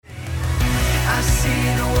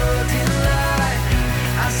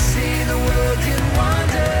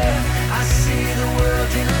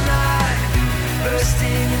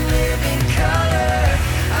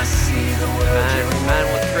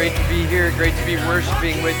Great to be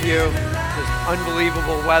worshiping with you. Just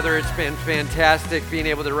unbelievable weather. It's been fantastic being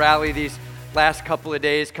able to rally these last couple of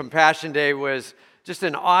days. Compassion Day was just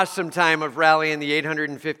an awesome time of rallying the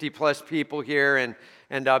 850 plus people here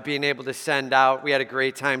and being able to send out. We had a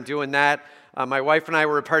great time doing that. My wife and I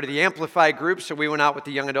were a part of the Amplify group, so we went out with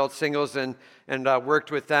the young adult singles and worked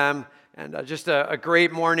with them. And just a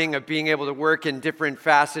great morning of being able to work in different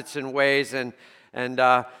facets and ways.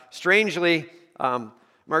 And strangely,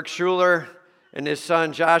 Mark Schuler and his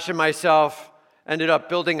son Josh and myself ended up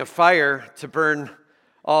building a fire to burn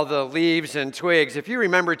all the leaves and twigs. If you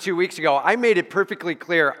remember 2 weeks ago, I made it perfectly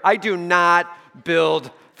clear, I do not build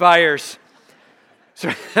fires.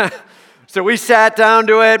 So we sat down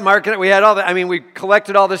to it, Mark and we had we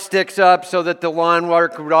collected all the sticks up so that the lawn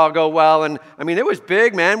work would all go well. And it was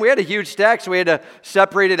big, man. We had a huge stack, so we had to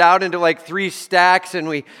separate it out into like 3 stacks. And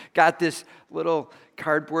we got this little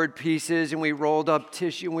cardboard pieces and we rolled up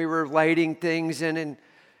tissue and we were lighting things and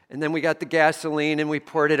then we got the gasoline and we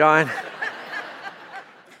poured it on.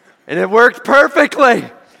 And it worked perfectly.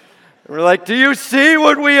 And we're like, do you see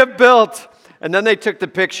what we have built? And then they took the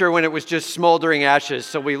picture when it was just smoldering ashes,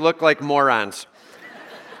 so we look like morons.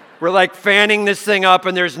 We're like fanning this thing up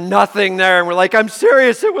and there's nothing there. And we're like, I'm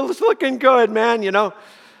serious, it was looking good, man,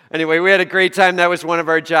 Anyway, we had a great time. That was one of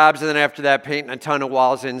our jobs. And then after that, painting a ton of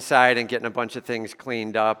walls inside and getting a bunch of things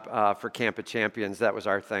cleaned up for Camp of Champions. That was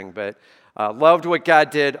our thing. But loved what God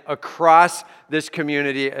did across this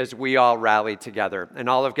community as we all rallied together. And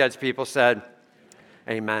all of God's people said,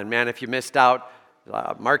 amen. Man, if you missed out,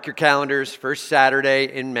 mark your calendars, first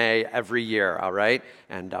Saturday in May every year, all right?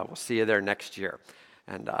 And we'll see you there next year.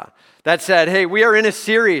 And that said, hey, we are in a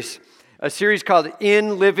series called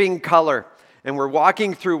In Living Color. And we're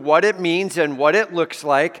walking through what it means and what it looks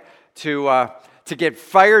like to get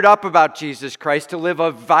fired up about Jesus Christ, to live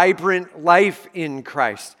a vibrant life in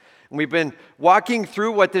Christ. And we've been walking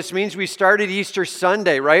through what this means. We started Easter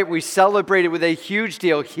Sunday, right? We celebrated with a huge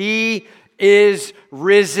deal. He is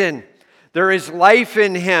risen. There is life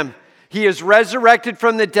in him. He is resurrected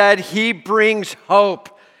from the dead. He brings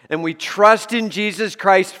hope. And we trust in Jesus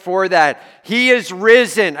Christ for that. He is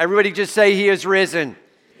risen. Everybody just say, he is risen.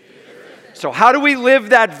 So how do we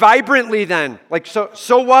live that vibrantly then?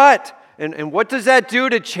 So what? And what does that do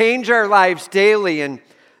to change our lives daily? And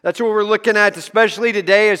that's what we're looking at, especially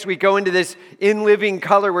today as we go into this In Living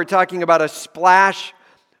Color. We're talking about a splash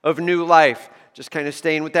of new life. Just kind of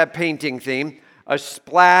staying with that painting theme. A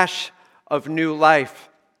splash of new life.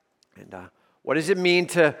 And what does it mean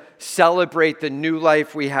to celebrate the new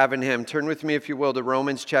life we have in him? Turn with me, if you will, to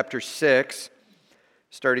Romans chapter 6,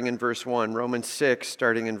 starting in verse 1. Romans 6,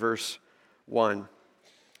 starting in verse 1.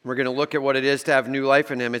 We're going to look at what it is to have new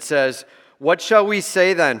life in him. It says, what shall we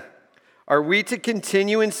say then? Are we to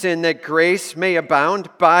continue in sin that grace may abound?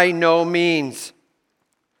 By no means.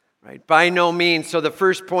 Right? By no means. So the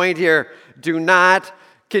first point here, do not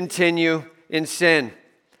continue in sin.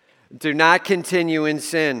 Do not continue in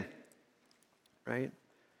sin, right?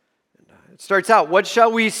 It starts out, what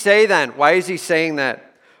shall we say then? Why is he saying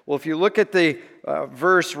that? Well, if you look at the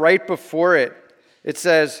verse right before it, it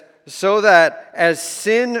says, so that as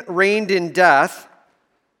sin reigned in death,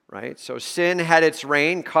 right? So sin had its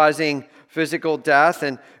reign, causing physical death,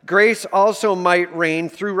 and grace also might reign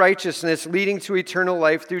through righteousness, leading to eternal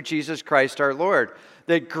life through Jesus Christ our Lord.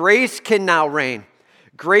 That grace can now reign.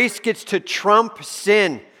 Grace gets to trump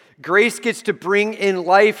sin. Grace gets to bring in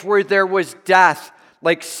life where there was death,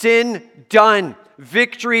 like sin done,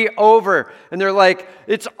 victory over. And they're like,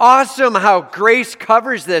 it's awesome how grace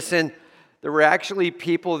covers this. And there were actually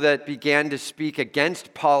people that began to speak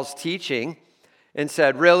against Paul's teaching and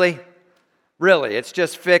said, really, it's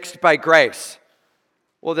just fixed by grace.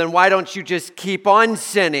 Well, then why don't you just keep on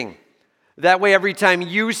sinning? That way, every time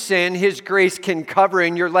you sin, his grace can cover,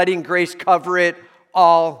 and you're letting grace cover it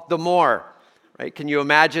all the more. Right? Can you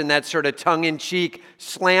imagine that sort of tongue-in-cheek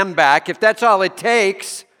slam back? If that's all it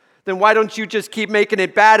takes, then why don't you just keep making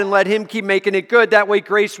it bad and let him keep making it good? That way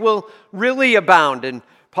grace will really abound. And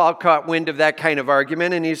Paul caught wind of that kind of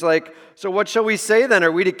argument, and he's like, so what shall we say then?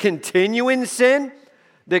 Are we to continue in sin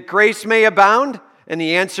that grace may abound? And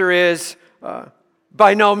the answer is,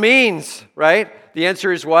 by no means, right? The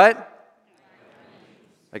answer is what?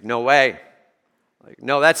 Like, no way. Like,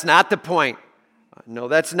 no, that's not the point. No,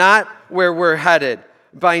 that's not where we're headed.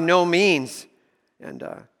 By no means. And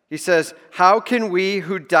he says, how can we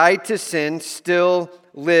who died to sin still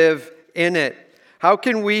live in it? How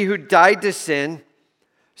can we who died to sin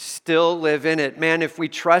still live in it? Man, if we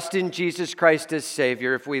trust in Jesus Christ as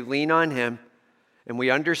Savior, if we lean on him, and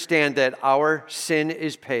we understand that our sin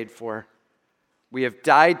is paid for, We have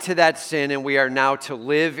died to that sin, and we are now to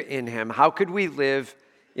live in him. How could we live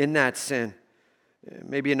in that sin?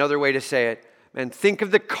 Maybe another way to say it, man, think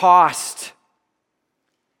of the cost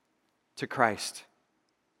to Christ.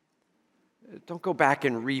 Don't go back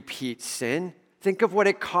and repeat sin. Think of what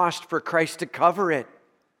it cost for Christ to cover it.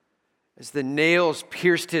 As the nails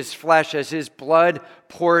pierced his flesh, as his blood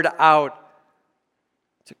poured out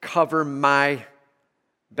to cover my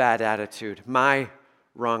bad attitude, my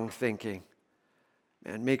wrong thinking.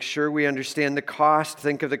 And make sure we understand the cost.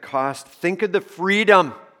 Think of the cost. Think of the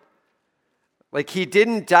freedom. Like he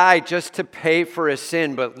didn't die just to pay for a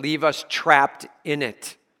sin, but leave us trapped in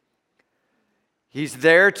it. He's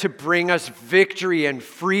there to bring us victory and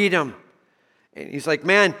freedom. And he's like,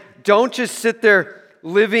 man, don't just sit there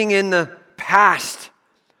living in the past.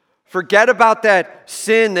 Forget about that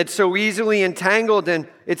sin that's so easily entangled, and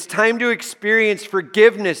it's time to experience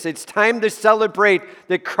forgiveness. It's time to celebrate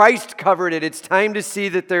that Christ covered it. It's time to see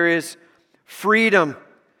that there is freedom.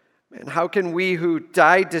 And how can we who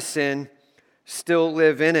died to sin still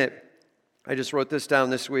live in it? I just wrote this down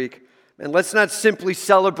this week. And let's not simply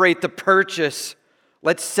celebrate the purchase.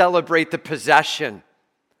 Let's celebrate the possession.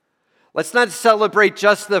 Let's not celebrate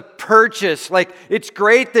just the purchase. Like, it's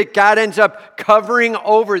great that God ends up covering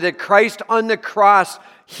over, that Christ on the cross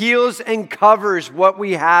heals and covers what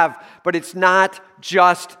we have, but it's not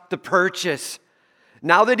just the purchase.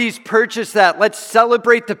 Now that he's purchased that, let's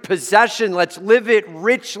celebrate the possession. Let's live it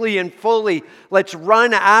richly and fully. Let's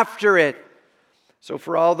run after it. So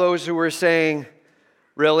for all those who were saying,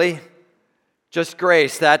 really? Just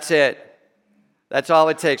grace, that's it. That's all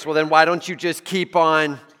it takes. Well, then why don't you just keep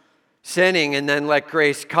on sinning and then let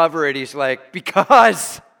grace cover it? He's like,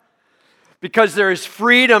 because there is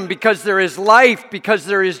freedom, because there is life, because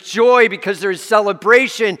there is joy, because there is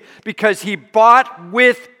celebration, because he bought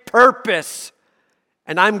with purpose,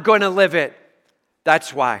 and I'm going to live it.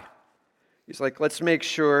 That's why. He's like, let's make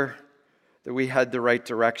sure that we head the right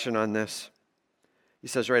direction on this. He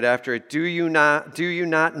says right after it, do you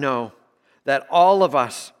not know that all of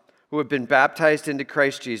us who have been baptized into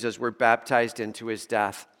Christ Jesus were baptized into his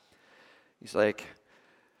death? He's like,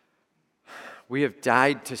 we have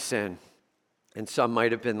died to sin. And some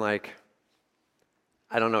might have been like,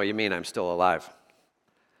 I don't know what you mean, I'm still alive.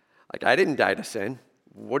 Like, I didn't die to sin.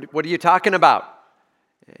 What are you talking about?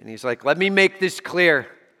 And he's like, let me make this clear.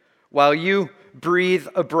 While you breathe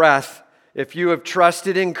a breath, if you have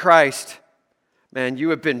trusted in Christ, man, you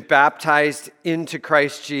have been baptized into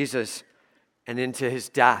Christ Jesus and into his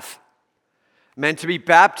death. Meant to be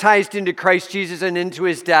baptized into Christ Jesus and into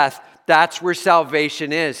his death. That's where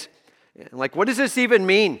salvation is. Like, what does this even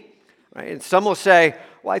mean? Right? And some will say,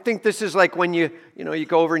 well, I think this is like when you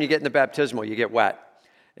go over and you get in the baptismal, you get wet.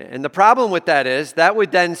 And the problem with that is, that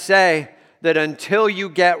would then say that until you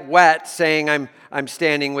get wet, saying I'm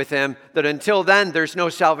standing with him, that until then, there's no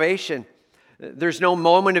salvation. There's no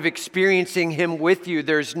moment of experiencing him with you.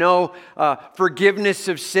 There's no forgiveness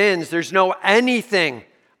of sins. There's no anything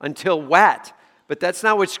until wet. But that's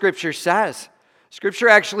not what Scripture says. Scripture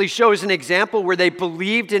actually shows an example where they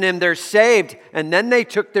believed in him, they're saved, and then they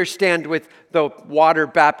took their stand with the water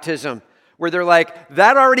baptism, where they're like,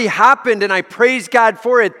 that already happened, and I praise God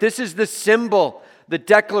for it. This is the symbol, the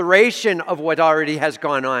declaration of what already has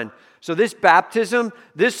gone on. So this baptism,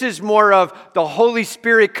 this is more of the Holy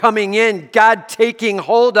Spirit coming in, God taking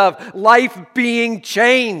hold of, life being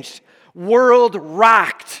changed, world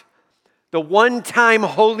rocked. The one-time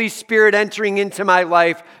Holy Spirit entering into my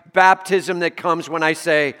life, baptism that comes when I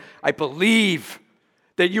say, I believe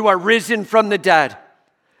that you are risen from the dead.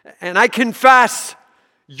 And I confess,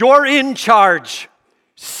 you're in charge,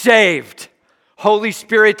 saved. Holy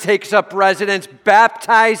Spirit takes up residence,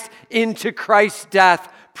 baptized into Christ's death.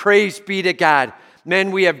 Praise be to God.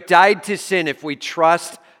 Men, we have died to sin if we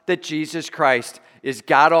trust that Jesus Christ is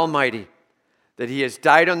God Almighty, that he has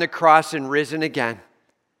died on the cross and risen again.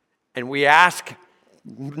 And we ask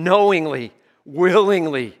knowingly,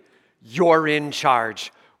 willingly, you're in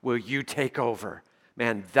charge. Will you take over?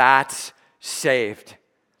 Man, that's saved.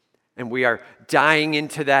 And we are dying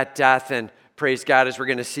into that death, and praise God, as we're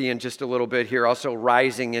going to see in just a little bit here, also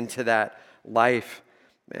rising into that life.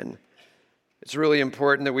 Man, it's really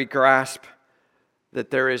important that we grasp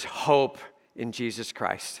that there is hope in Jesus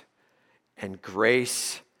Christ, and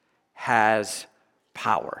grace has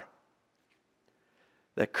power.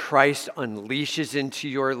 That Christ unleashes into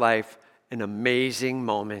your life an amazing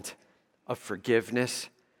moment of forgiveness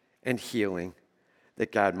and healing,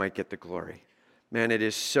 that God might get the glory. Man, it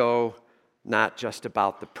is so not just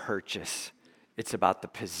about the purchase. It's about the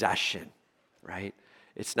possession, right?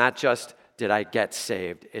 It's not just, did I get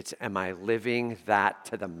saved? It's, am I living that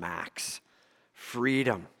to the max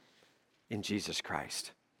freedom in Jesus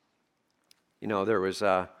Christ. You know, there was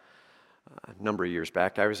a number of years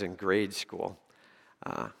back, I was in grade school.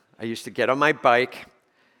 I used to get on my bike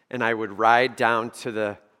and I would ride down to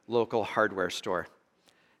the local hardware store.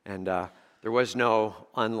 And there was no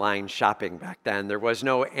online shopping back then. There was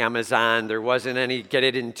no Amazon. There wasn't any get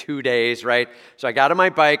it in 2 days, right? So I got on my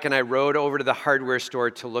bike and I rode over to the hardware store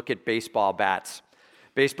to look at baseball bats.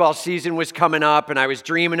 Baseball season was coming up, and I was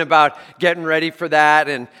dreaming about getting ready for that.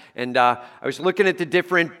 And I was looking at the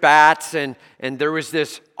different bats, and there was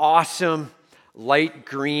this awesome light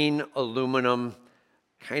green aluminum,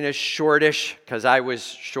 kind of shortish, because I was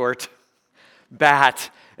short, bat.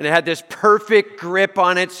 And it had this perfect grip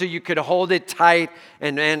on it so you could hold it tight.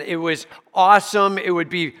 And it was awesome. It would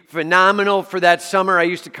be phenomenal for that summer. I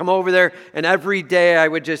used to come over there, and every day I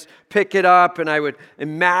would just pick it up, and I would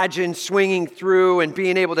imagine swinging through and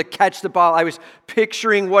being able to catch the ball. I was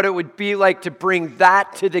picturing what it would be like to bring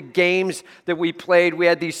that to the games that we played. We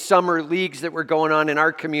had these summer leagues that were going on in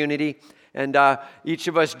our community. And each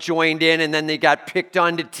of us joined in, and then they got picked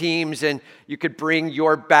onto teams, and you could bring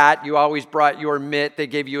your bat. You always brought your mitt. They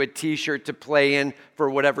gave you a T-shirt to play in for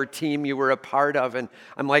whatever team you were a part of. And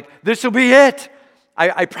I'm like, this will be it.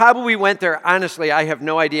 I probably went there. Honestly, I have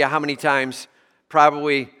no idea how many times.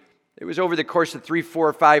 Probably, it was over the course of 3,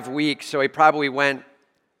 4, 5 weeks, so I probably went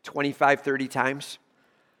 25, 30 times,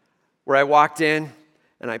 where I walked in,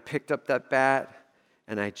 and I picked up that bat,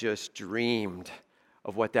 and I just dreamed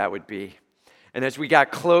of what that would be. And as we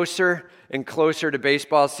got closer and closer to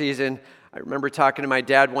baseball season, I remember talking to my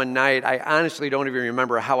dad one night. I honestly don't even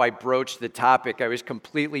remember how I broached the topic. I was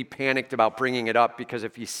completely panicked about bringing it up because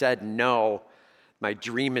if he said no, my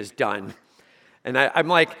dream is done. And I'm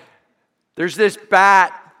like, there's this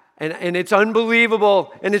bat, and it's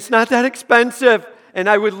unbelievable, and it's not that expensive, and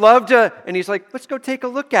I would love to. And he's like, let's go take a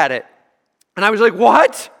look at it. And I was like,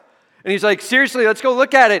 what? And he's like, seriously, let's go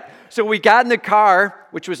look at it. So we got in the car,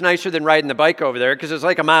 which was nicer than riding the bike over there because it was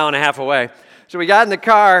like a mile and a half away. So we got in the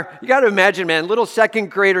car. You got to imagine, man, little second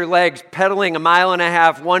grader legs pedaling a mile and a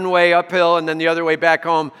half one way uphill and then the other way back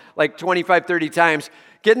home like 25, 30 times.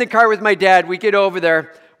 Get in the car with my dad. We get over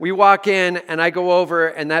there. We walk in, and I go over,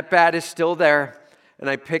 and that bat is still there. And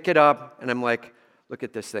I pick it up, and I'm like, look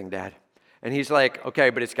at this thing, Dad. And he's like, okay,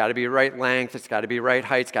 but it's got to be right length, it's got to be right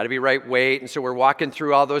height, it's got to be right weight. And so we're walking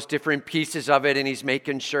through all those different pieces of it, and he's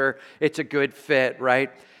making sure it's a good fit, right?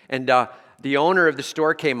 And the owner of the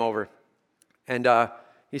store came over, and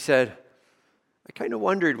he said, I kind of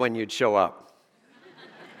wondered when you'd show up.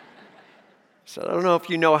 So I don't know if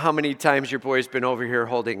you know how many times your boy's been over here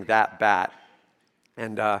holding that bat.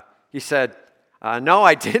 And he said, no,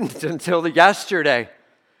 I didn't until yesterday.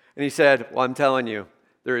 And he said, well, I'm telling you,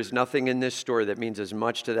 there is nothing in this store that means as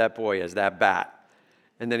much to that boy as that bat.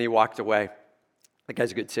 And then he walked away. That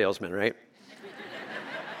guy's a good salesman, right?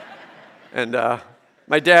 And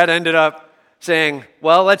my dad ended up saying,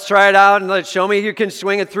 well, let's try it out and let's show me you can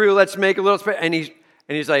swing it through. Let's make a little and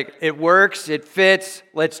he's like, it works, it fits,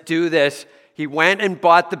 let's do this. He went and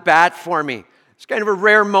bought the bat for me. It's kind of a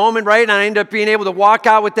rare moment, right? And I ended up being able to walk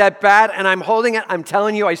out with that bat, and I'm holding it. I'm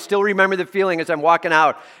telling you, I still remember the feeling as I'm walking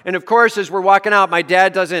out. And of course, as we're walking out, my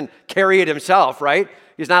dad doesn't carry it himself, right?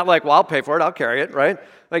 He's not like, well, I'll pay for it, I'll carry it, right?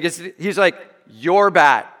 He's like, your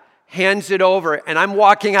bat, hands it over, and I'm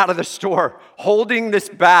walking out of the store holding this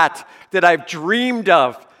bat that I've dreamed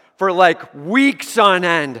of for like weeks on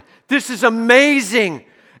end. This is amazing.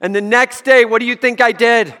 And the next day, what do you think I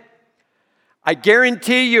did? I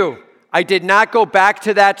guarantee you, I did not go back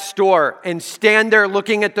to that store and stand there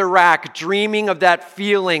looking at the rack, dreaming of that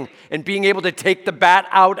feeling and being able to take the bat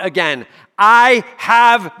out again. I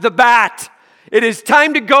have the bat. It is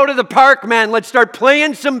time to go to the park, man. Let's start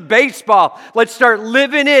playing some baseball. Let's start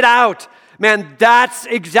living it out. Man, that's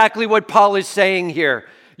exactly what Paul is saying here.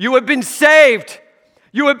 You have been saved.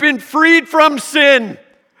 You have been freed from sin.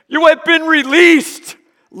 You have been released.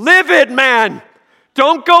 Live it, man.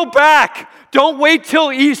 Don't go back. Don't wait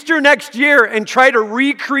till Easter next year and try to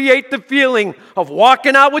recreate the feeling of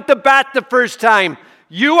walking out with the bat the first time.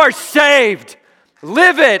 You are saved.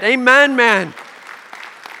 Live it. Amen, man.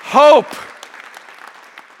 Hope.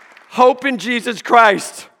 Hope in Jesus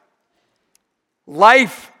Christ.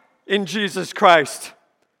 Life in Jesus Christ.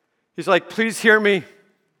 He's like, please hear me.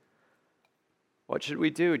 What should we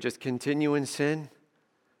do? Just continue in sin?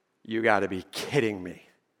 You got to be kidding me.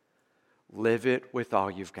 Live it with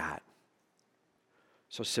all you've got.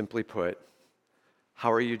 So simply put,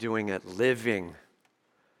 how are you doing at living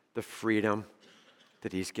the freedom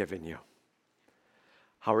that He's given you?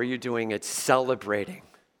 How are you doing at celebrating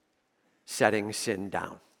setting sin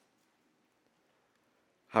down?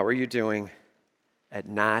 How are you doing at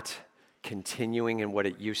not continuing in what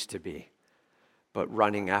it used to be, but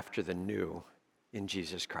running after the new in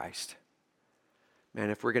Jesus Christ. Man,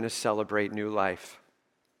 if we're going to celebrate new life,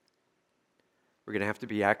 we're going to have to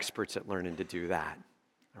be experts at learning to do that,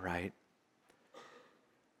 all right?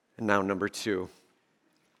 And now, number 2,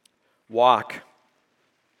 walk.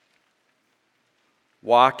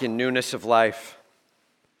 Walk in newness of life.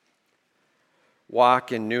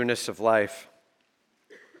 Walk in newness of life.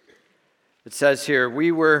 It says here,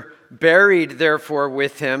 we were buried, therefore,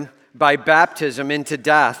 with him by baptism into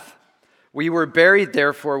death. We were buried,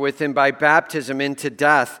 therefore, with him by baptism into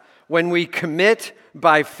death. When we commit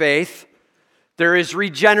by faith, there is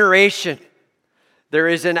regeneration. There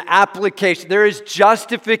is an application. There is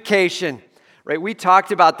justification. Right? We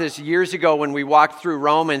talked about this years ago when we walked through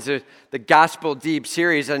Romans, the Gospel Deep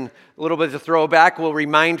series, and a little bit of a throwback. We'll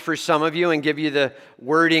remind for some of you and give you the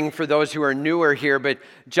wording for those who are newer here. But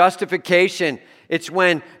justification, it's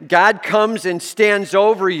when God comes and stands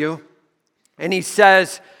over you and he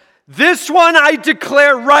says, "This one I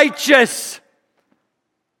declare righteous."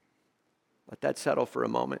 Let that settle for a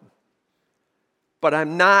moment. But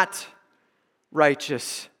I'm not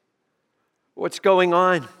righteous. What's going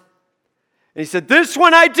on? And he said, "This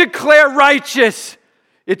one I declare righteous."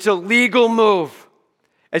 It's a legal move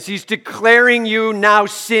as he's declaring you now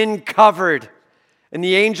sin covered. And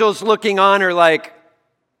the angels looking on are like,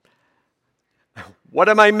 "What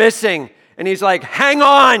am I missing?" And he's like, "Hang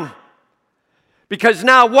on, because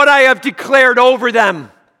now what I have declared over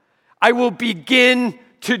them, I will begin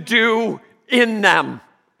to do in them.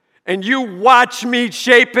 And you watch me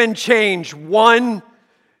shape and change one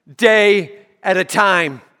day at a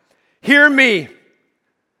time." Hear me.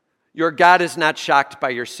 Your God is not shocked by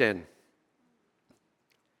your sin.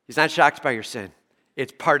 He's not shocked by your sin.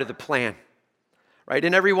 It's part of the plan, right?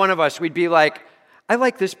 And every one of us, we'd be like, "I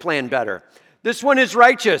like this plan better. This one is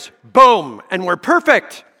righteous." Boom. And we're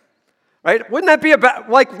perfect, right? Wouldn't that be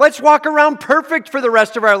like, let's walk around perfect for the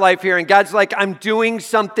rest of our life here. And God's like, "I'm doing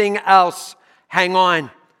something else. Hang on.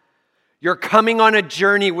 You're coming on a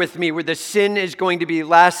journey with me where the sin is going to be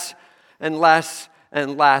less and less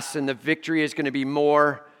and less, and the victory is going to be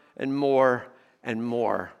more and more and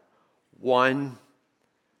more. 1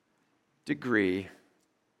 degree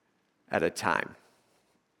at a time."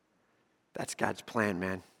 That's God's plan,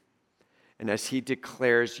 man. And as he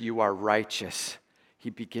declares you are righteous, he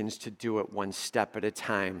begins to do it one step at a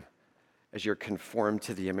time as you're conformed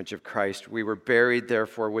to the image of Christ. We were buried,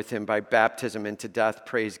 therefore, with him by baptism into death.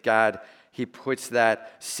 Praise God. He puts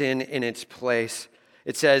that sin in its place.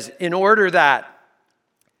 It says, in order that.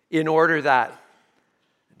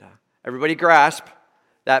 Everybody grasp.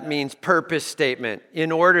 That means purpose statement.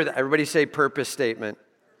 In order that. Everybody say purpose statement.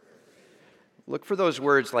 Look for those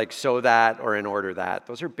words like "so that" or "in order that."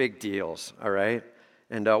 Those are big deals, all right?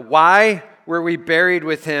 And why were we buried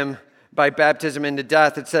with him by baptism into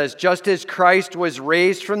death? It says, just as Christ was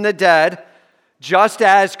raised from the dead,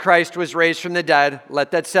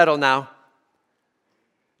 let that settle now.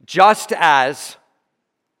 Just as,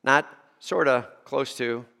 not sort of, close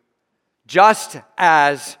to, just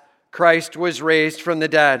as Christ was raised from the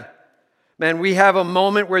dead. Man, we have a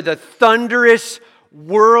moment where the thunderous,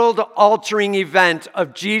 world-altering event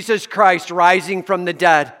of Jesus Christ rising from the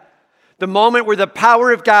dead, the moment where the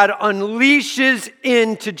power of God unleashes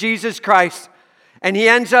into Jesus Christ and he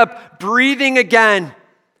ends up breathing again.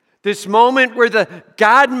 This moment where the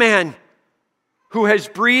God-man who has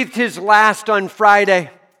breathed his last on Friday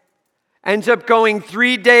ends up going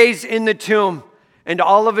 3 days in the tomb, and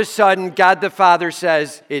all of a sudden God the Father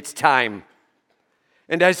says, "It's time."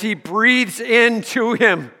 And as he breathes into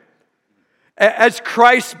him, as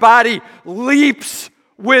Christ's body leaps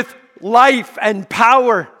with life and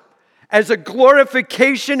power, as a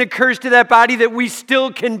glorification occurs to that body that we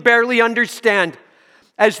still can barely understand,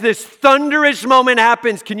 as this thunderous moment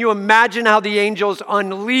happens, can you imagine how the angels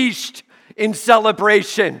unleashed in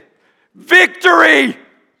celebration? Victory!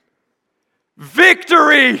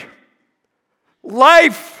 Victory!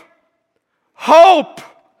 Life! Hope!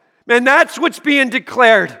 Man, that's what's being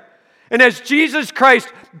declared. And as Jesus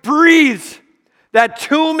Christ breathes, that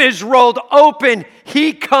tomb is rolled open.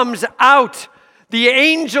 He comes out. The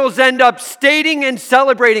angels end up stating and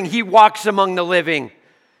celebrating. He walks among the living.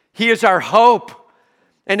 He is our hope.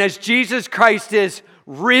 And as Jesus Christ is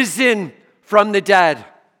risen from the dead,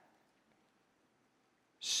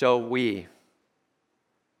 so we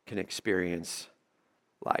can experience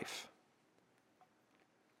life.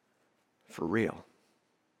 For real.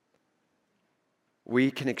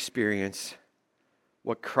 We can experience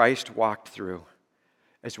what Christ walked through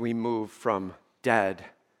as we move from dead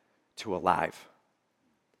to alive.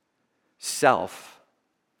 Self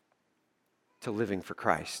to living for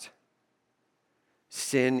Christ.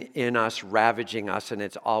 Sin in us, ravaging us, and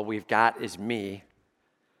it's all we've got is me,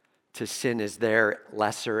 to sin is there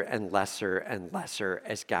lesser and lesser and lesser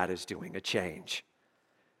as God is doing a change.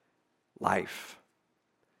 Life.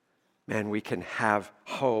 Man, we can have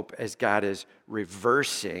hope as God is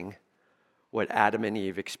reversing what Adam and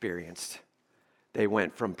Eve experienced. They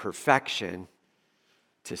went from perfection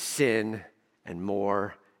to sin and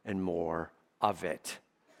more of it.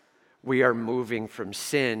 We are moving from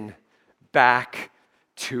sin back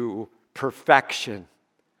to perfection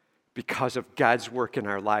because of God's work in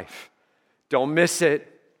our life. Don't miss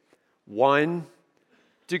it. 1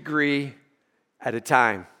 degree at a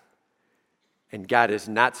time. And God is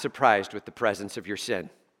not surprised with the presence of your sin.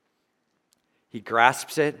 He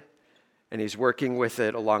grasps it, and he's working with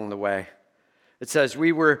it along the way. It says,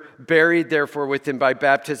 we were buried, therefore, with him by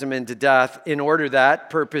baptism into death, in order that,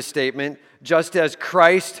 purpose statement, just as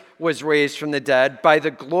Christ was raised from the dead by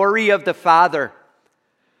the glory of the Father.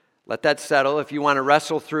 Let that settle if you want to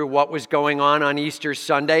wrestle through what was going on Easter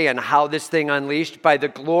Sunday and how this thing unleashed. By the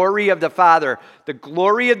glory of the Father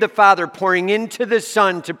pouring into the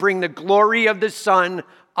Son to bring the glory of the Son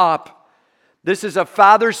up. This is a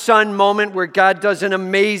father-son moment where God does an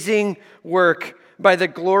amazing work by the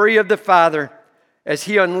glory of the Father as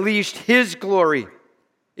he unleashed his glory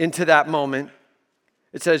into that moment.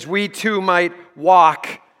 It says, we too might walk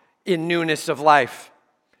in newness of life.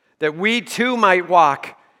 That we too might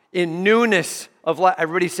walk in newness of life.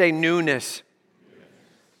 Everybody say newness.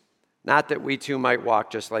 Not that we too might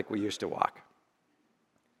walk just like we used to walk.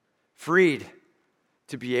 Freed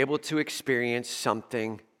to be able to experience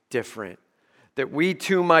something different. That we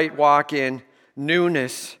too might walk in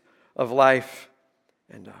newness of life.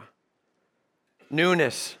 And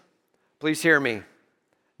newness, please hear me,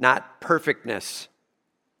 not perfectness.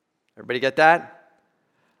 Everybody get that?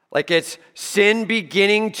 Like it's sin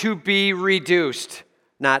beginning to be reduced,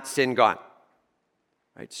 not sin gone.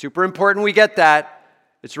 Right? Super important we get that.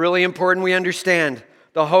 It's really important we understand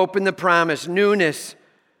the hope and the promise. Newness,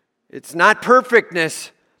 it's not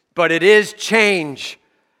perfectness, but it is change.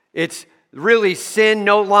 It's really sin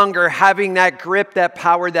no longer having that grip, that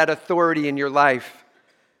power, that authority in your life.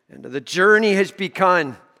 And the journey has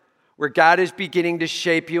begun where God is beginning to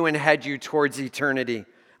shape you and head you towards eternity.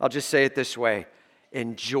 I'll just say it this way.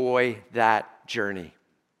 Enjoy that journey.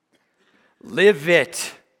 Live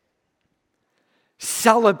it.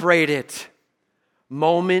 Celebrate it.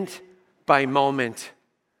 Moment by moment.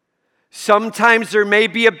 Sometimes there may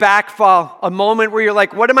be a backfall, a moment where you're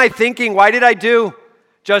like, what am I thinking? Why did I do?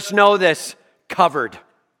 Just know this, covered.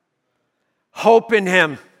 Hope in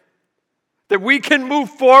him. That we can move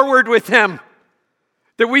forward with him.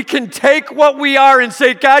 That we can take what we are and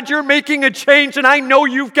say, God, you're making a change and I know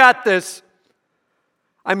you've got this.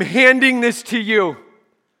 I'm handing this to you.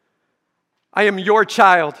 I am your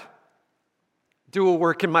child. Do a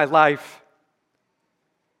work in my life.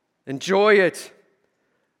 Enjoy it.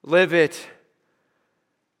 Live it.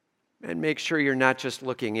 And make sure you're not just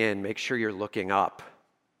looking in. Make sure you're looking up.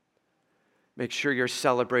 Make sure you're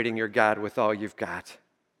celebrating your God with all you've got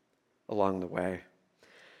along the way.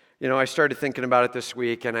 You know, I started thinking about it this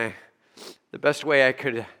week, and the best way I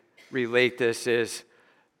could relate this is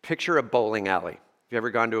picture a bowling alley. Have you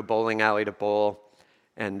ever gone to a bowling alley to bowl?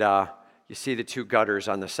 And you see the two gutters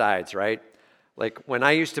on the sides, right? Like when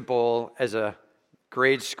I used to bowl as a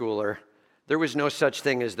grade schooler, there was no such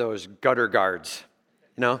thing as those gutter guards.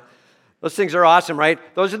 You know, those things are awesome, right?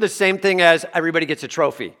 Those are the same thing as everybody gets a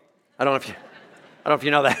trophy. I don't know if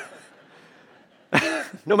you know that.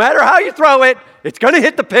 No matter how you throw it, it's going to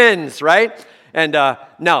hit the pins, right? And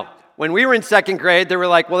no, when we were in second grade, they were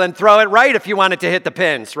like, well, then throw it right if you want it to hit the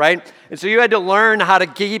pins, right? And so you had to learn how to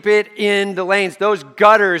keep it in the lanes. Those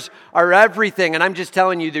gutters are everything. And I'm just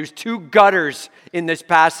telling you, there's two gutters in this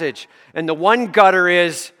passage. And the one gutter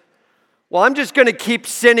is, well, I'm just going to keep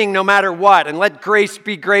sinning no matter what, and let grace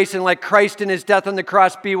be grace, and let Christ in his death on the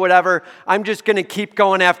cross be whatever. I'm just going to keep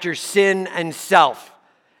going after sin and self.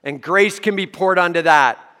 And grace can be poured onto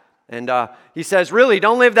that. And he says, really,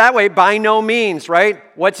 don't live that way. By no means, right?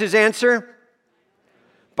 What's his answer?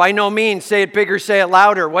 By no means. Say it bigger, say it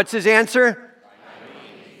louder. What's his answer? By no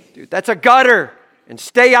means. Dude, that's a gutter. And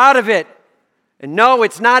stay out of it. And no,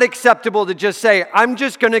 it's not acceptable to just say, I'm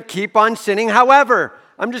just going to keep on sinning. However,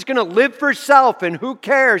 I'm just going to live for self, and who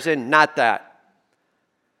cares? And not that.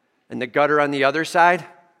 And the gutter on the other side?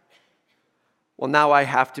 Well, now I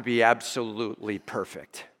have to be absolutely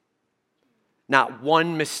perfect. Not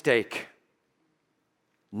one mistake.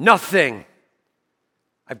 Nothing.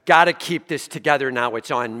 I've got to keep this together now.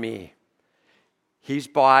 It's on me. He's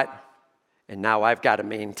bought, and now I've got to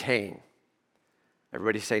maintain.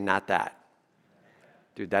 Everybody say, not that.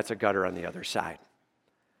 Dude, that's a gutter on the other side.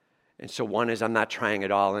 And so one is I'm not trying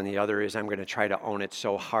at all, and the other is I'm going to try to own it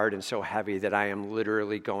so hard and so heavy that I am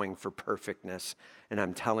literally going for perfectness. And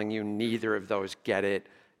I'm telling you, neither of those get it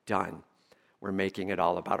done. We're making it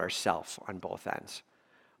all about ourselves on both ends.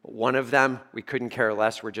 One of them, we couldn't care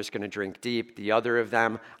less, we're just going to drink deep. The other of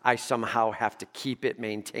them, I somehow have to keep it,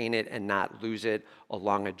 maintain it, and not lose it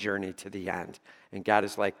along a journey to the end. And God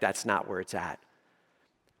is like, that's not where it's at.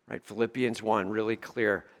 Right? Philippians 1, really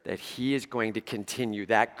clear that he is going to continue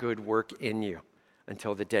that good work in you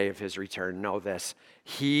until the day of his return. Know this,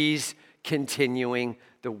 he's continuing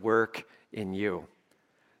the work in you.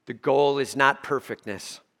 The goal is not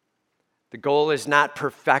perfectness. The goal is not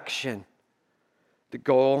perfection. The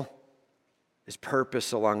goal is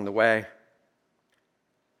purpose along the way.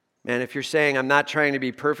 Man, if you're saying, I'm not trying to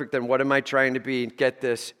be perfect, then what am I trying to be? Get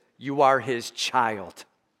this, you are his child.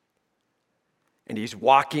 And he's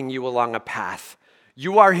walking you along a path.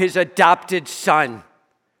 You are his adopted son.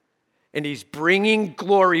 And he's bringing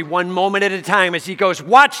glory one moment at a time as he goes,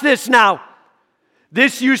 watch this now.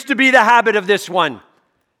 This used to be the habit of this one.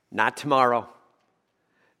 Not tomorrow.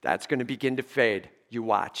 That's going to begin to fade. You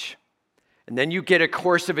watch. And then you get a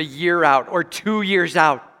course of a year out or 2 years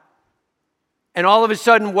out. And all of a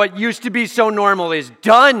sudden, what used to be so normal is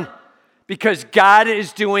done because God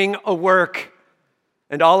is doing a work.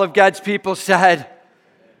 And all of God's people said,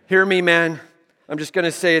 hear me, man. I'm just going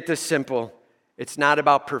to say it this simple. It's not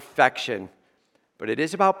about perfection, but it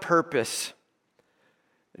is about purpose.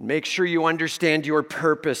 And make sure you understand your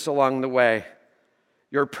purpose along the way.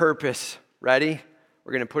 Your purpose. Ready?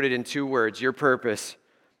 We're going to put it in 2 words. Your purpose.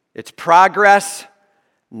 It's progress,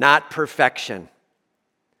 not perfection.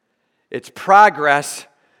 It's progress,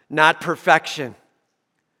 not perfection.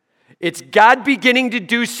 It's God beginning to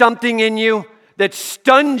do something in you that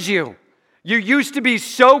stuns you. You used to be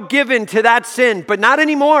so given to that sin, but not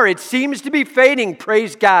anymore. It seems to be fading.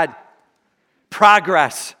 Praise God.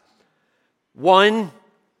 Progress. 1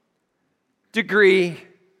 degree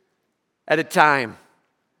at a time.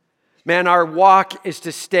 Man, our walk is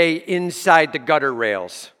to stay inside the gutter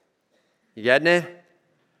rails. You getting it?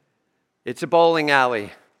 It's a bowling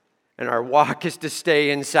alley, and our walk is to stay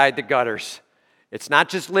inside the gutters. It's not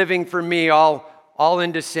just living for me all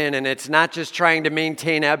into sin, and it's not just trying to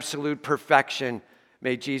maintain absolute perfection.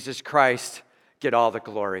 May Jesus Christ get all the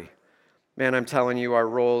glory. Man, I'm telling you, our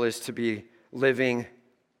role is to be living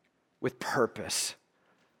with purpose.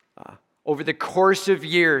 Over the course of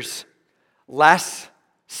years, less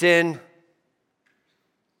sin,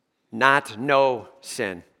 not no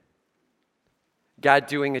sin. God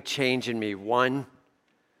doing a change in me 1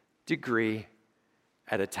 degree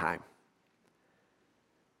at a time.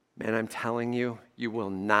 Man, I'm telling you, you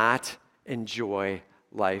will not enjoy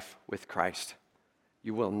life with Christ.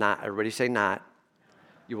 You will not. Everybody say not.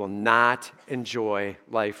 You will not enjoy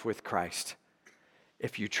life with Christ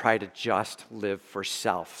if you try to just live for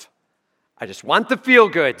self. I just want the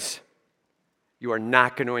feel-goods. You are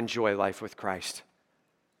not going to enjoy life with Christ.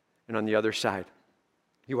 And on the other side,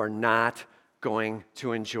 you are not going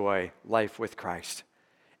to enjoy life with Christ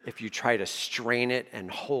if you try to strain it and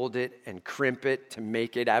hold it and crimp it to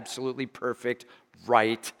make it absolutely perfect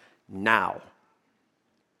right now.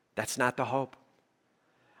 That's not the hope.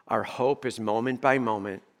 Our hope is moment by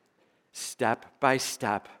moment, step by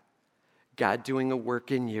step, God doing a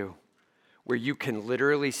work in you where you can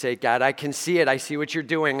literally say, God, I can see it. I see what you're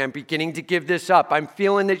doing. I'm beginning to give this up. I'm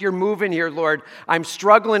feeling that you're moving here, Lord. I'm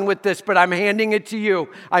struggling with this, but I'm handing it to you.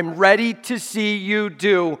 I'm ready to see you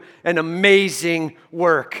do an amazing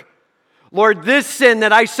work. Lord, this sin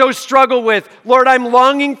that I so struggle with, Lord, I'm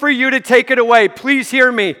longing for you to take it away. Please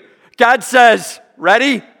hear me. God says,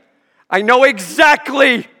 ready? I know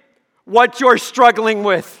exactly what you're struggling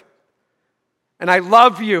with. And I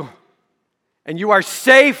love you. And you are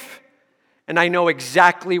safe. And I know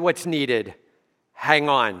exactly what's needed. Hang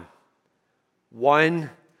on. 1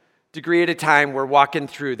 degree at a time, we're walking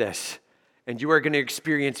through this. And you are going to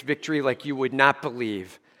experience victory like you would not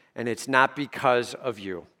believe. And it's not because of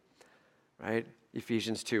you. Right?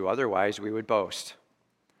 Ephesians 2. Otherwise, we would boast.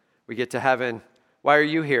 We get to heaven. Why are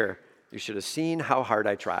you here? You should have seen how hard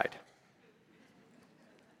I tried.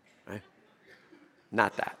 Right?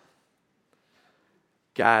 Not that.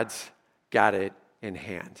 God's got it in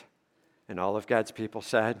hand. And all of God's people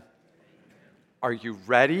said, are you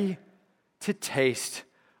ready to taste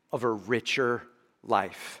of a richer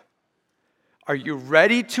life? Are you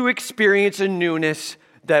ready to experience a newness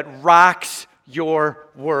that rocks your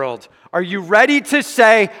world? Are you ready to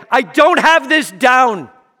say, I don't have this down,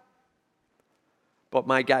 but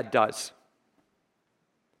my God does?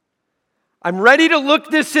 I'm ready to look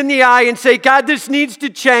this in the eye and say, God, this needs to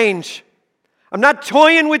change. I'm not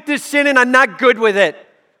toying with this sin and I'm not good with it.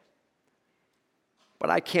 But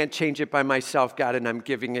I can't change it by myself, God, and I'm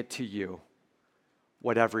giving it to you.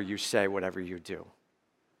 Whatever you say, whatever you do.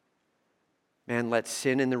 Man, let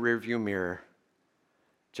sin in the rearview mirror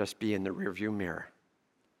just be in the rearview mirror.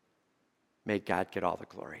 May God get all the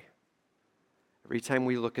glory. Every time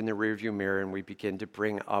we look in the rearview mirror and we begin to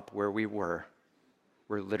bring up where we were,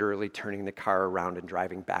 we're literally turning the car around and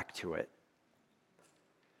driving back to it.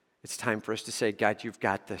 It's time for us to say, God, you've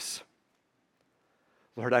got this.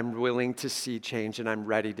 Lord, I'm willing to see change and I'm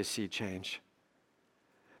ready to see change.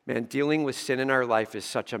 Man, dealing with sin in our life is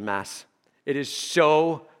such a mess. It is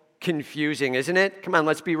so confusing, isn't it? Come on,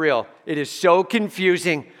 let's be real. It is so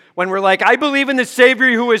confusing when we're like, I believe in the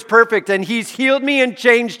Savior who is perfect and he's healed me and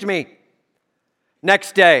changed me.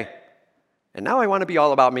 Next day, and now I want to be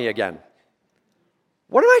all about me again.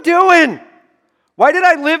 What am I doing? Why did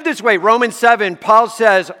I live this way? Romans 7, Paul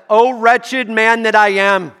says, "O wretched man that I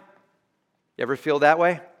am." You ever feel that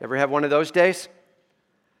way? Ever have one of those days?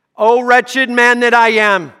 "O wretched man that I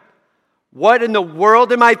am, what in the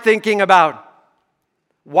world am I thinking about?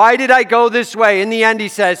 Why did I go this way?" In the end, he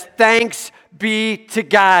says, "Thanks be to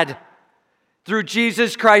God through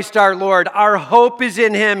Jesus Christ our Lord." Our hope is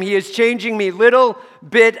in him. He is changing me little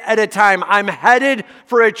bit at a time. I'm headed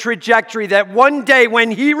for a trajectory that one day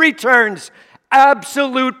when he returns,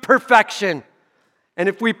 absolute perfection. And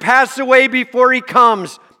if we pass away before he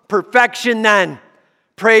comes, perfection then.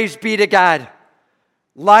 Praise be to God.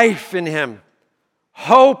 Life in him.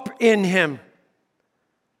 Hope in him.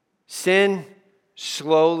 Sin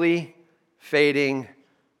slowly fading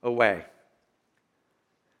away.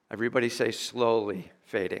 Everybody say slowly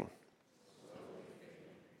fading.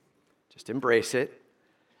 Just embrace it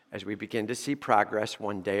as we begin to see progress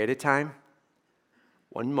one day at a time,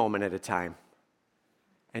 one moment at a time,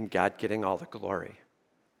 and God getting all the glory.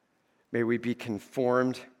 May we be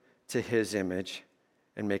conformed to his image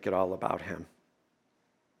and make it all about him.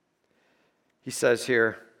 He says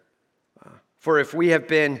here, for if we have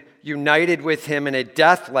been united with him in a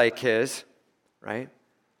death like his, right?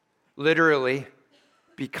 Literally,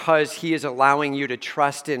 because he is allowing you to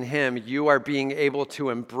trust in him, you are being able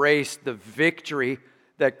to embrace the victory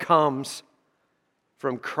that comes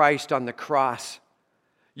from Christ on the cross.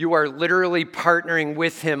 You are literally partnering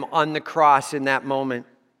with him on the cross in that moment.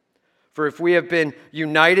 For if we have been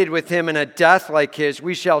united with him in a death like his,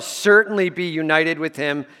 we shall certainly be united with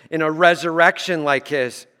him in a resurrection like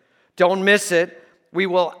his. Don't miss it. We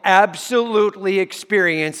will absolutely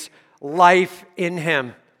experience life in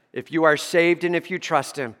him if you are saved and if you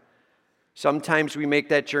trust him. Sometimes we make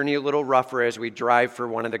that journey a little rougher as we drive for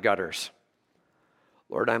one of the gutters.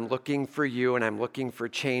 Lord, I'm looking for you and I'm looking for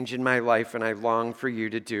change in my life and I long for you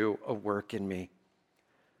to do a work in me.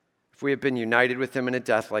 If we have been united with him in a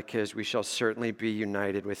death like his, we shall certainly be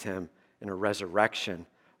united with him in a resurrection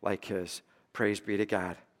like his. Praise be to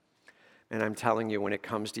God. And I'm telling you, when it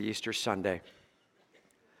comes to Easter Sunday,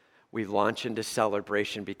 we launch into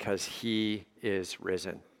celebration because he is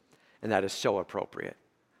risen. And that is so appropriate.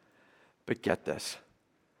 But get this.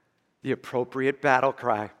 The appropriate battle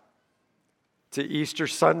cry to Easter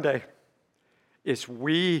Sunday is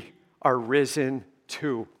we are risen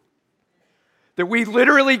too. That we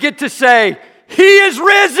literally get to say, he is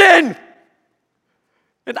risen!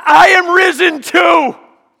 And I am risen too!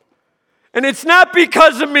 And it's not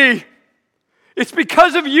because of me. It's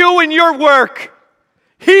because of you and your work.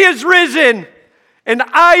 He is risen, and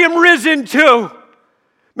I am risen too.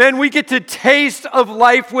 Man, we get to taste of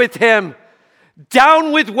life with him.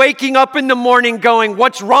 Down with waking up in the morning going,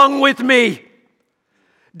 what's wrong with me?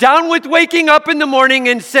 Down with waking up in the morning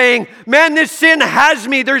and saying, man, this sin has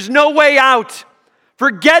me. There's no way out.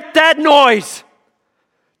 Forget that noise.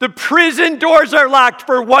 The prison doors are locked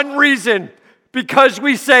for one reason, because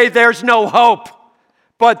we say there's no hope.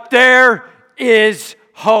 But there is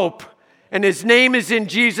hope. And his name is in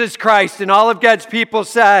Jesus Christ. And all of God's people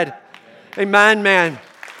said, amen, man.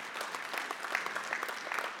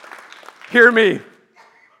 Hear me.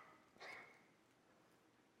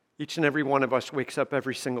 Each and every one of us wakes up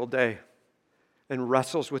every single day and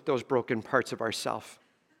wrestles with those broken parts of ourself.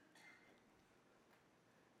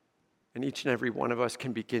 And each and every one of us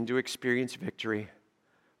can begin to experience victory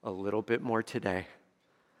a little bit more today,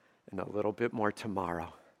 and a little bit more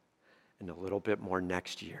tomorrow, and a little bit more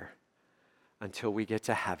next year, until we get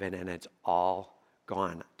to heaven and it's all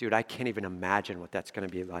gone. Dude, I can't even imagine what that's going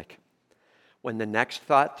to be like. When the next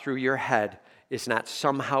thought through your head is not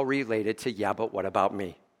somehow related to, yeah, but what about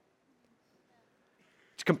me?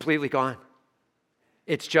 It's completely gone.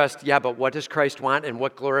 It's just, yeah, but what does Christ want and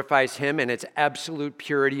what glorifies him? And it's absolute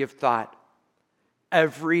purity of thought.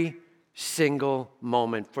 Every single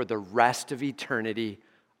moment for the rest of eternity,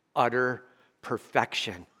 utter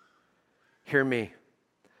perfection. Hear me.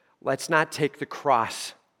 Let's not take the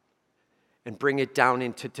cross and bring it down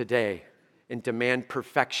into today and demand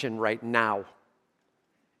perfection right now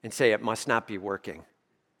and say it must not be working.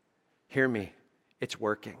 Hear me. It's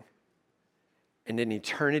working. And in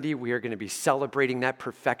eternity, we are going to be celebrating that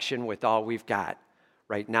perfection with all we've got.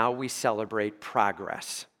 Right now, we celebrate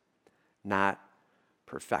progress, not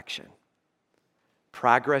perfection.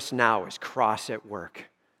 Progress now is cross at work.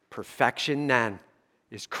 Perfection then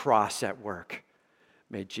is cross at work.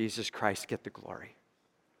 May Jesus Christ get the glory.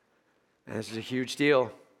 And this is a huge deal.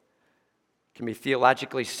 It can be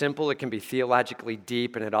theologically simple, it can be theologically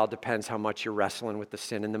deep, and it all depends how much you're wrestling with the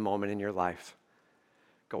sin in the moment in your life.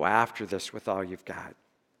 Go after this with all you've got.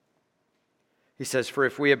 He says, for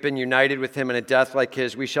if we have been united with him in a death like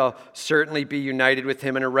his, we shall certainly be united with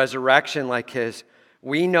him in a resurrection like his.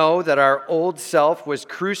 We know that our old self was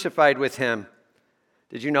crucified with him.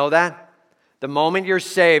 Did you know that? The moment you're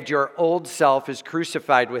saved, your old self is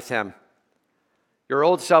crucified with him. Your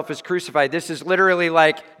old self is crucified. This is literally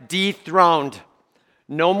like dethroned.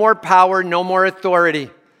 No more power, no more authority.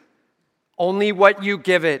 Only what you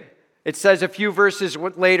give it. It says a few verses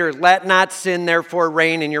later, let not sin therefore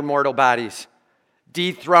reign in your mortal bodies.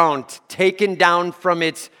 Dethroned, taken down from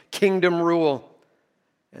its kingdom rule.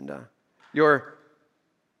 And your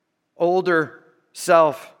older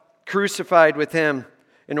self crucified with him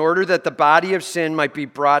in order that the body of sin might be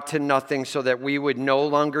brought to nothing so that we would no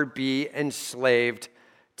longer be enslaved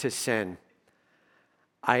to sin.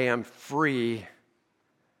 I am free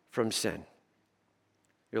from sin.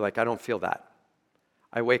 You're like, I don't feel that.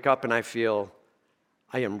 I wake up and I feel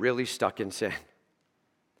I am really stuck in sin.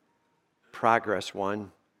 Progress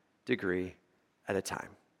 1 degree at a time.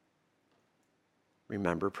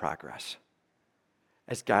 Remember progress.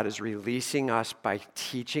 As God is releasing us by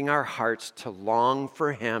teaching our hearts to long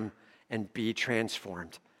for him and be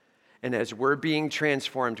transformed. And as we're being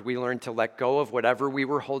transformed, we learn to let go of whatever we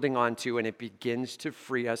were holding on to, and it begins to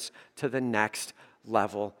free us to the next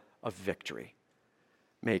level of victory.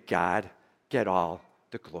 May God get all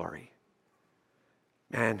the glory.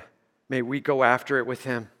 Man, may we go after it with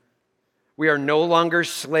him. We are no longer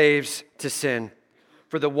slaves to sin.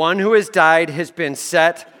 For the one who has died has been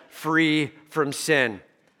set free from sin.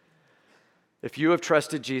 If you have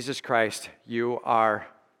trusted Jesus Christ, you are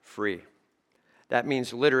free. That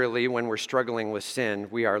means literally when we're struggling with sin,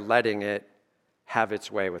 we are letting it have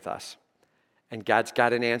its way with us. And God's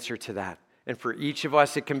got an answer to that. And for each of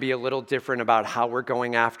us, it can be a little different about how we're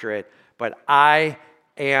going after it. But I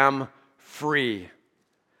am free.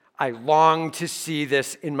 I long to see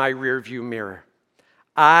this in my rearview mirror.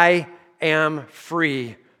 I am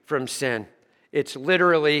free from sin. It's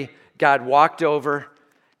literally God walked over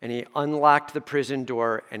and he unlocked the prison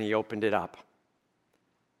door and he opened it up.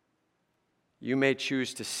 You may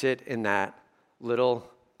choose to sit in that little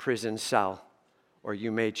prison cell, or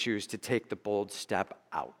you may choose to take the bold step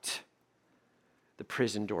out. The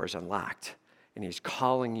prison door is unlocked, and he's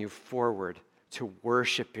calling you forward to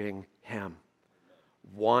worshiping him.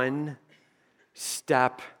 One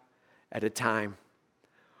step at a time.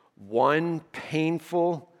 One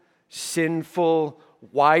painful, sinful,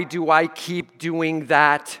 why do I keep doing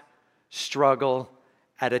that struggle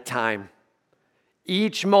at a time.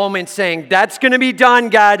 Each moment saying, that's going to be done,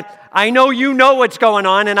 God. I know you know what's going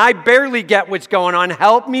on, and I barely get what's going on.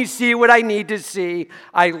 Help me see what I need to see.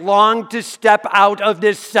 I long to step out of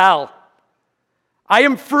this cell. I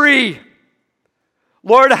am free.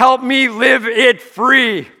 Lord, help me live it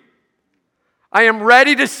free. I am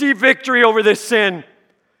ready to see victory over this sin.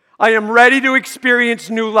 I am ready to experience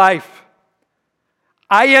new life.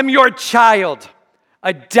 I am your child,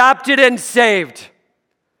 adopted and saved.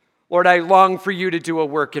 Lord, I long for you to do a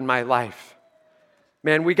work in my life.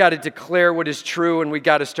 Man, we got to declare what is true and we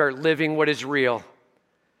got to start living what is real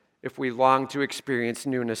if we long to experience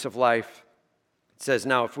newness of life. It says,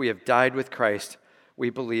 now, if we have died with Christ, we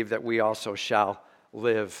believe that we also shall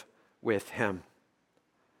live with him.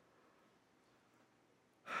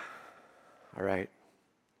 All right.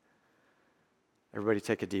 Everybody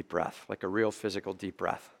take a deep breath, like a real physical deep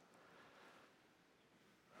breath.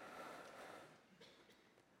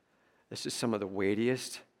 This is some of the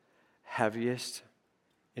weightiest, heaviest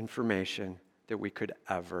information that we could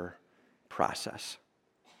ever process.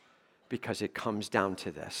 Because it comes down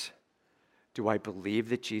to this. Do I believe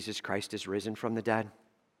that Jesus Christ is risen from the dead?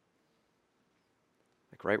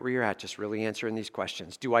 Like right where you're at, just really answering these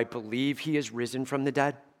questions. Do I believe he is risen from the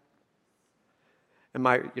dead?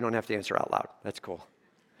 You don't have to answer out loud. That's cool.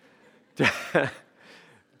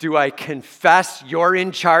 Do I confess you're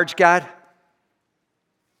in charge, God?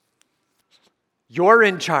 You're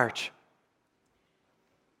in charge.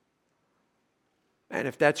 And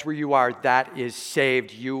if that's where you are, that is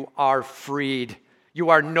saved. You are freed. You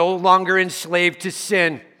are no longer enslaved to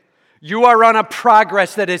sin. You are on a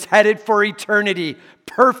progress that is headed for eternity,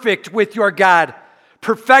 perfect with your God.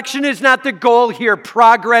 Perfection is not the goal here.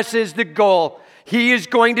 Progress is the goal. He is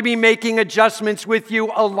going to be making adjustments with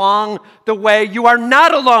you along the way. You are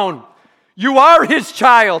not alone. You are his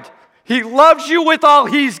child. He loves you with all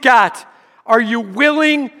he's got. Are you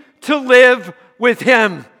willing to live with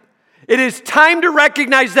him? It is time to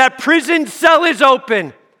recognize that prison cell is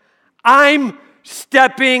open. I'm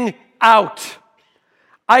stepping out.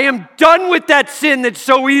 I am done with that sin that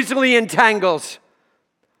so easily entangles.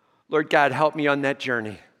 Lord God, help me on that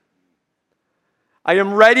journey. I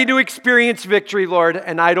am ready to experience victory, Lord,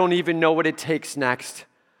 and I don't even know what it takes next.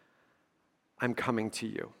 I'm coming to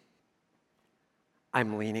you.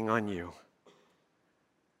 I'm leaning on you.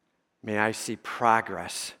 May I see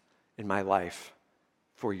progress in my life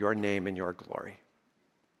for your name and your glory.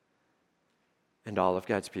 And all of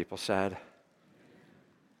God's people said,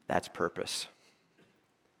 that's purpose.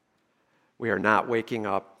 We are not waking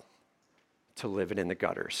up to live it in the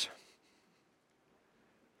gutters.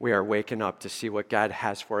 We are waking up to see what God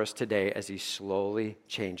has for us today as he slowly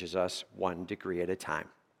changes us 1 degree at a time.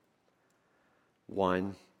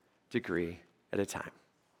 1 degree at a time.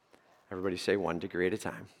 Everybody say 1 degree at a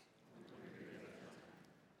time.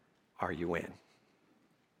 Are you in?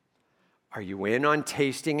 Are you in on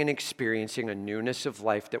tasting and experiencing a newness of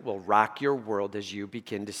life that will rock your world as you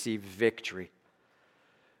begin to see victory?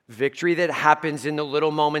 Victory that happens in the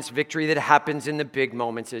little moments, victory that happens in the big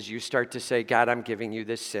moments as you start to say, God, I'm giving you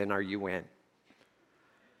this sin. Are you in?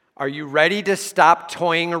 Are you ready to stop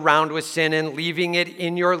toying around with sin and leaving it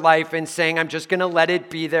in your life and saying, I'm just going to let it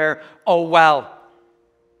be there? Oh, well.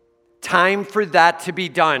 Time for that to be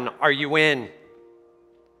done. Are you in?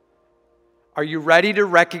 Are you ready to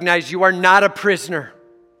recognize you are not a prisoner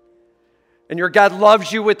and your God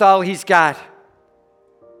loves you with all he's got?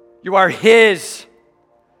 You are his.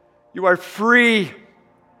 You are free.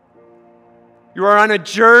 You are on a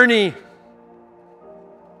journey.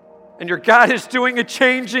 And your God is doing a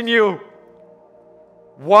change in you.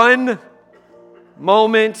 1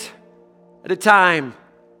 moment at a time.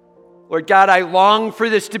 Lord God, I long for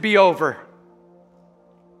this to be over.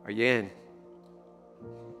 Are you in?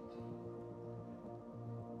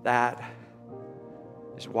 That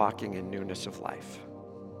is walking in newness of life.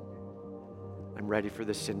 I'm ready for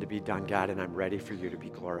this sin to be done, God, and I'm ready for you to be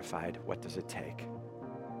glorified. What does it take?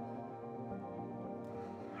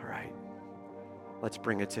 All right. Let's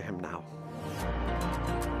bring it to him now.